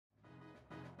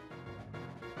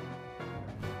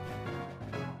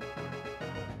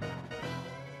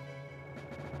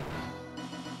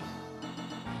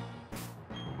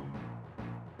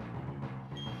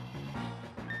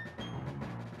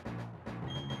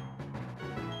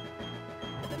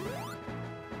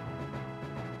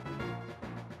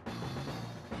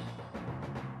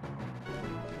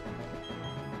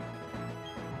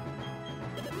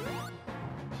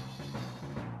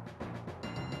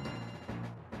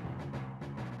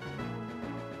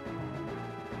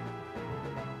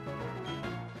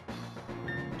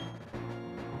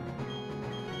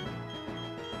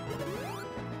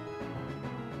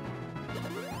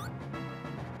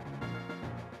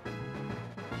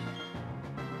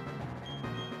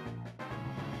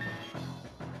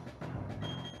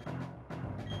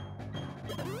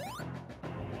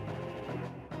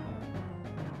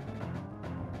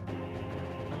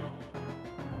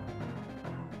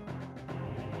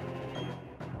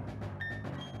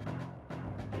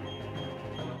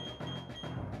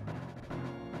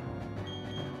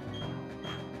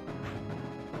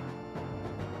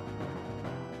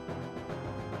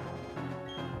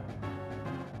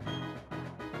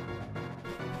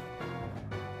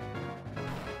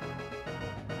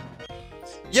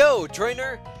Yo,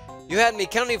 trainer! You had me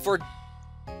counting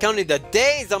the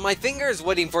days on my fingers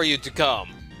waiting for you to come.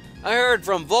 I heard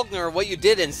from Volkner what you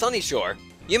did in Sunnyshore.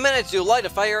 You managed to light a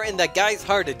fire in that guy's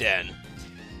heart again.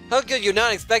 How could you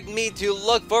not expect me to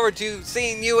look forward to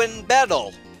seeing you in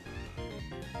battle?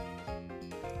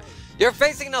 You're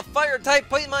facing a fire-type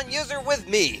Pokémon user with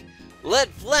me. Let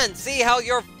Flint see how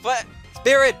your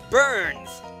spirit burns.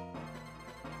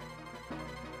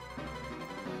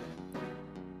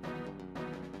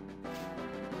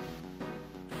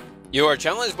 You are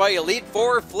challenged by Elite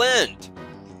Four Flint.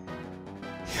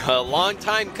 A long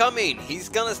time coming. He's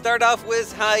gonna start off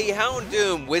with High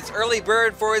Houndoom with Early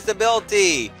Bird for his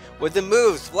ability, with the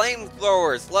moves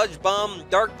Flamethrower, Sludge Bomb,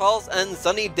 Dark Pulse, and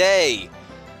Sunny Day.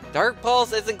 Dark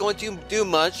Pulse isn't going to do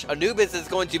much. Anubis is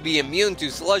going to be immune to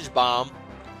Sludge Bomb,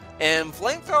 and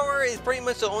Flamethrower is pretty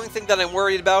much the only thing that I'm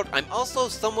worried about. I'm also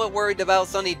somewhat worried about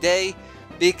Sunny Day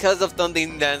because of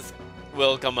something that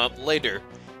will come up later.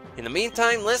 In the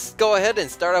meantime, let's go ahead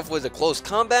and start off with a close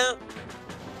combat.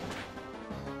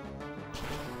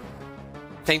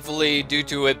 Thankfully, due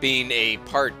to it being a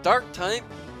part dark type,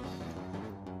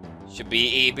 should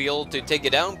be able to take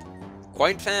it down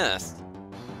quite fast.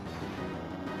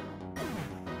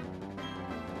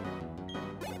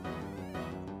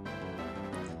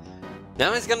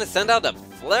 Now he's gonna send out a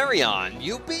Flareon.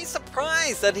 You'll be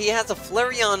surprised that he has a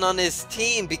Flareon on his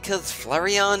team because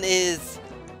Flareon is...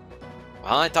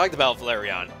 Well, I talked about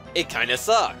Flareon. It kinda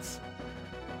sucks.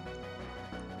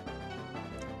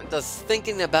 I'm just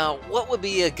thinking about what would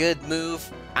be a good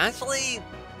move. Actually,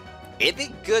 it'd be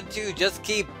good to just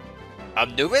keep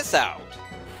Anubis out.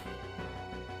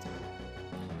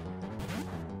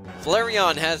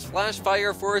 Flareon has Flash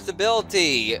Fire for its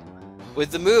ability, with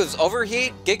the moves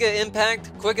Overheat, Giga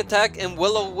Impact, Quick Attack, and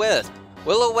Will-O-Wisp.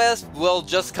 Will-O-Wisp will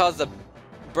just cause a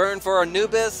burn for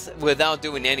Anubis without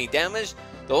doing any damage.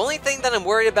 The only thing that I'm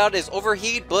worried about is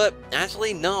Overheat, but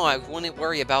actually no, I wouldn't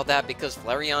worry about that because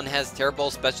Flareon has terrible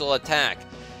special attack.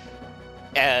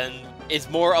 And it's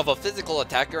more of a physical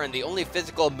attacker, and the only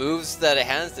physical moves that it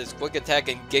has is Quick Attack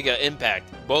and Giga Impact.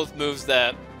 Both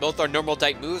are normal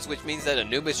type moves, which means that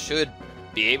Anubis should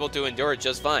be able to endure it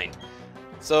just fine.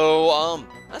 So,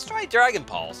 let's try Dragon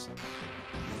Pulse.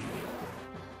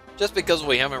 Just because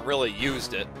we haven't really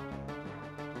used it.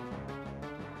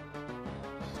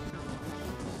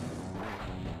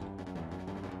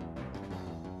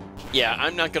 Yeah,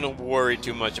 I'm not gonna worry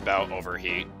too much about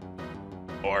Overheat.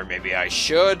 Or maybe I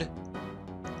should.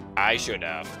 I should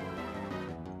have.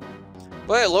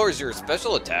 But it lowers your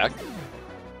special attack.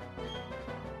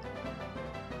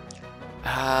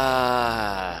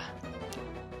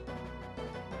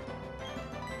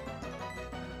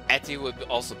 Eti would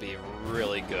also be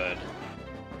really good.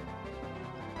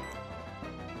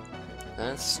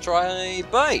 Let's try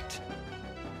Bite.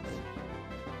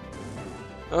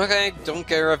 Okay, don't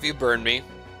care if you burn me.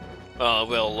 It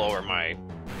will lower my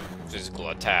physical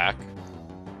attack.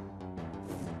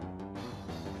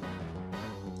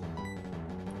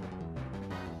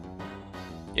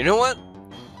 You know what?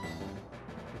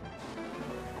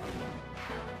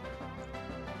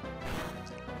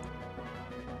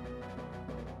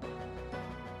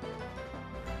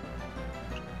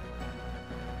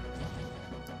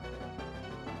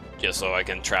 Just so I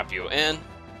can trap you in.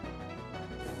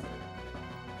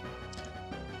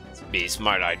 It'd be a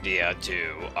smart idea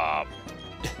to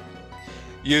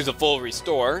use a full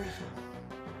restore.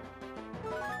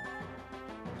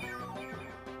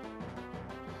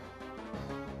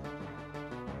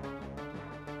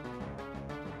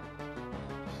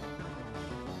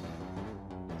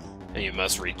 And you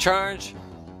must recharge,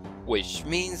 which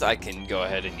means I can go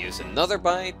ahead and use another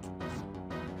bite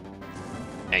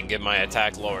and get my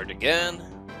attack lowered again.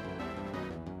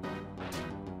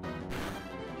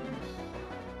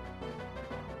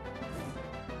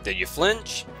 Did you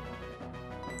flinch?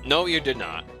 No, you did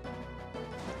not.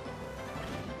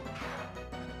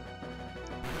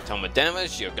 Helmet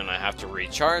damage, you're gonna have to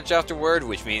recharge afterward,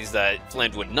 which means that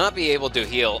Flint would not be able to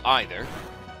heal either.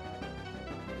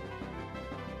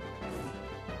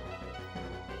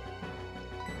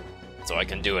 So I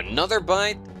can do another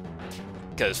bite,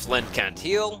 because Flint can't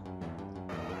heal.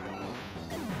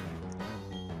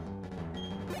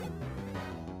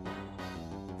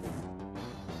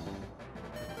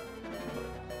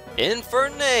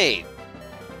 Infernape!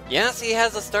 Yes, he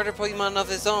has a starter Pokemon of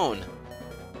his own.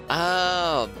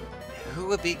 Who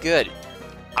would be good?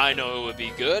 I know who would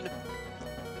be good.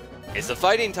 It's a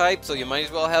fighting type, so you might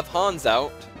as well have Hans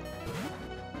out.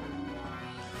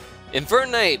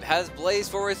 Infernape has Blaze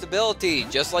for its ability,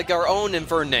 just like our own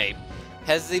Infernape.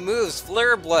 Has the moves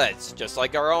Flare Blitz, just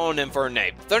like our own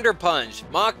Infernape. Thunder Punch,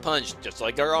 Mach Punch, just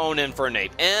like our own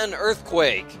Infernape. And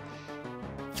Earthquake.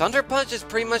 Thunder Punch is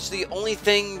pretty much the only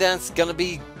thing that's gonna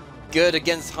be good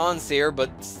against Hans here, but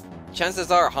chances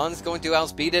are Hans going to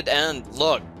outspeed it, and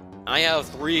look, I have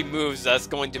 3 moves that's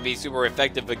going to be super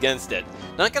effective against it.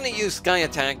 Not gonna use Sky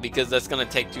Attack because that's gonna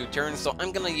take 2 turns, so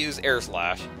I'm gonna use Air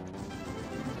Slash.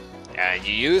 And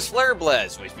you use Flare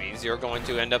Blitz, which means you're going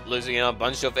to end up losing a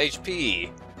bunch of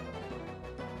HP.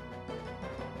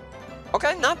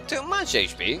 Okay, not too much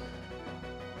HP.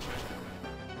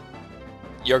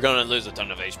 You're gonna lose a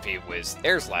ton of HP with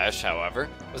Air Slash, however.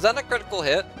 Was that a critical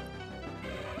hit?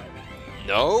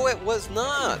 No, it was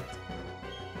not!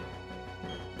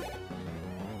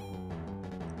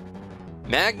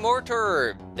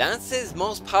 Magmortar! That's his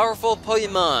most powerful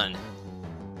Pokemon!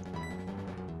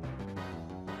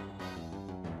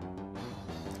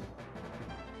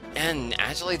 And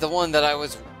actually the one that I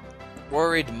was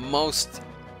worried most...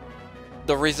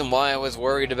 The reason why I was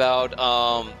worried about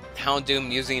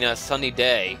Houndoom using a Sunny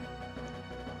Day.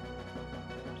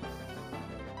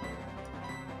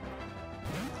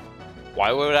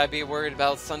 Why would I be worried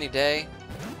about Sunny Day?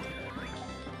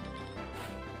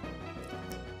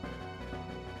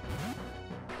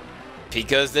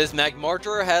 Because this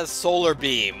Magmortar has Solar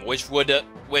Beam, which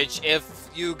if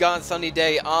you got Sunny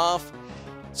Day off,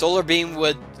 Solar Beam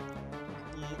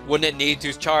wouldn't need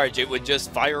to charge. It would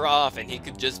just fire off and he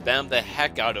could just spam the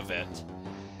heck out of it.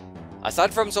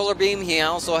 Aside from Solar Beam, he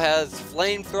also has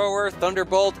Flamethrower,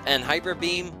 Thunderbolt, and Hyper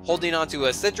Beam, holding onto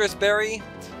a Citrus Berry,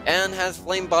 and has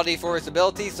Flame Body for its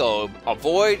ability, so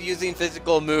avoid using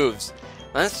physical moves.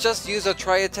 Let's just use a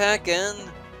Tri-Attack and...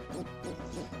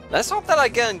 let's hope that I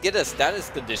can get a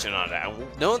status condition on it. I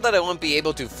know that I won't be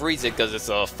able to freeze it because it's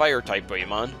a Fire-type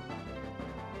Pokemon.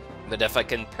 But if I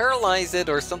can paralyze it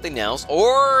or something else,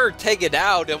 or take it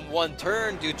out in 1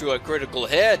 turn due to a critical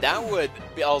hit, that would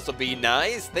also be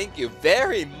nice. Thank you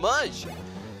very much.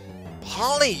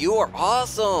 Polly, you are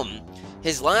awesome.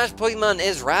 His last Pokemon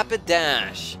is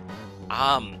Rapidash.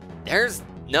 There's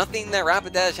nothing that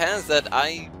Rapidash has that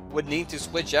I would need to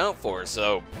switch out for,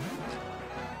 so...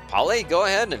 Polly, go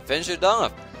ahead and finish it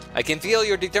off. I can feel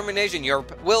your determination. Your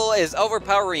will is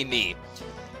overpowering me.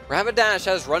 Rapidash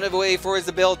has run away for his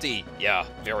ability. Yeah,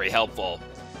 very helpful.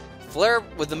 Flare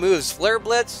with the moves Flare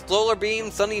Blitz, Solar Beam,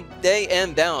 Sunny Day,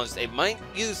 and Bounce. It might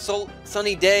use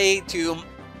Sunny Day to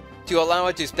allow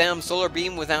it to spam Solar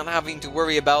Beam without having to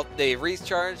worry about the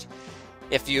recharge.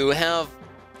 If you have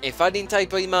a fighting type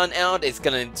Pokemon out, it's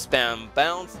gonna spam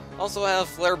Bounce. Also have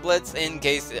Flare Blitz in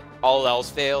case all else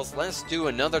fails. Let's do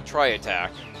another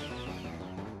Tri-Attack.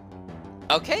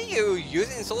 Okay, you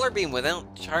using Solar Beam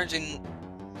without charging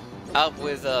up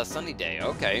with Sunny Day,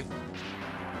 okay.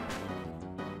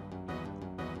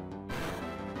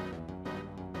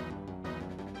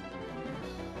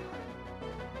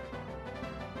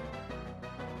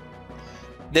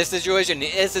 This situation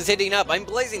is hitting up. I'm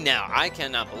blazing now. I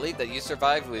cannot believe that you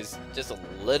survived with just a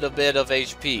little bit of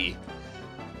HP.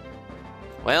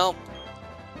 Well,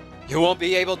 you won't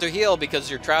be able to heal because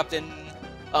you're trapped in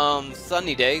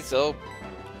Sunny Day, so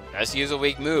let's use a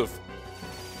weak move.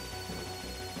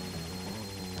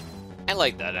 I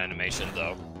like that animation,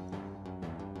 though.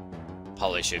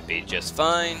 Polly should be just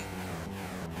fine.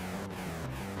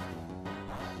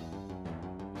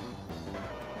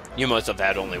 You must have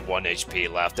had only 1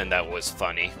 HP left, and that was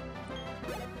funny.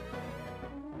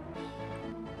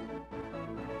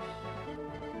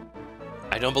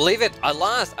 I don't believe it! I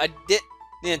lost! I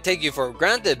didn't take you for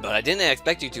granted, but I didn't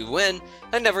expect you to win.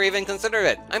 I never even considered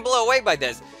it. I'm blown away by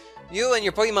this. You and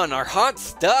your Pokemon are hot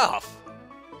stuff!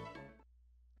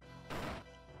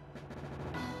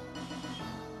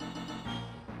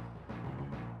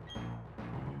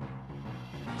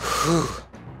 Whew.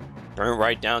 Burn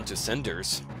right down to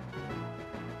cinders.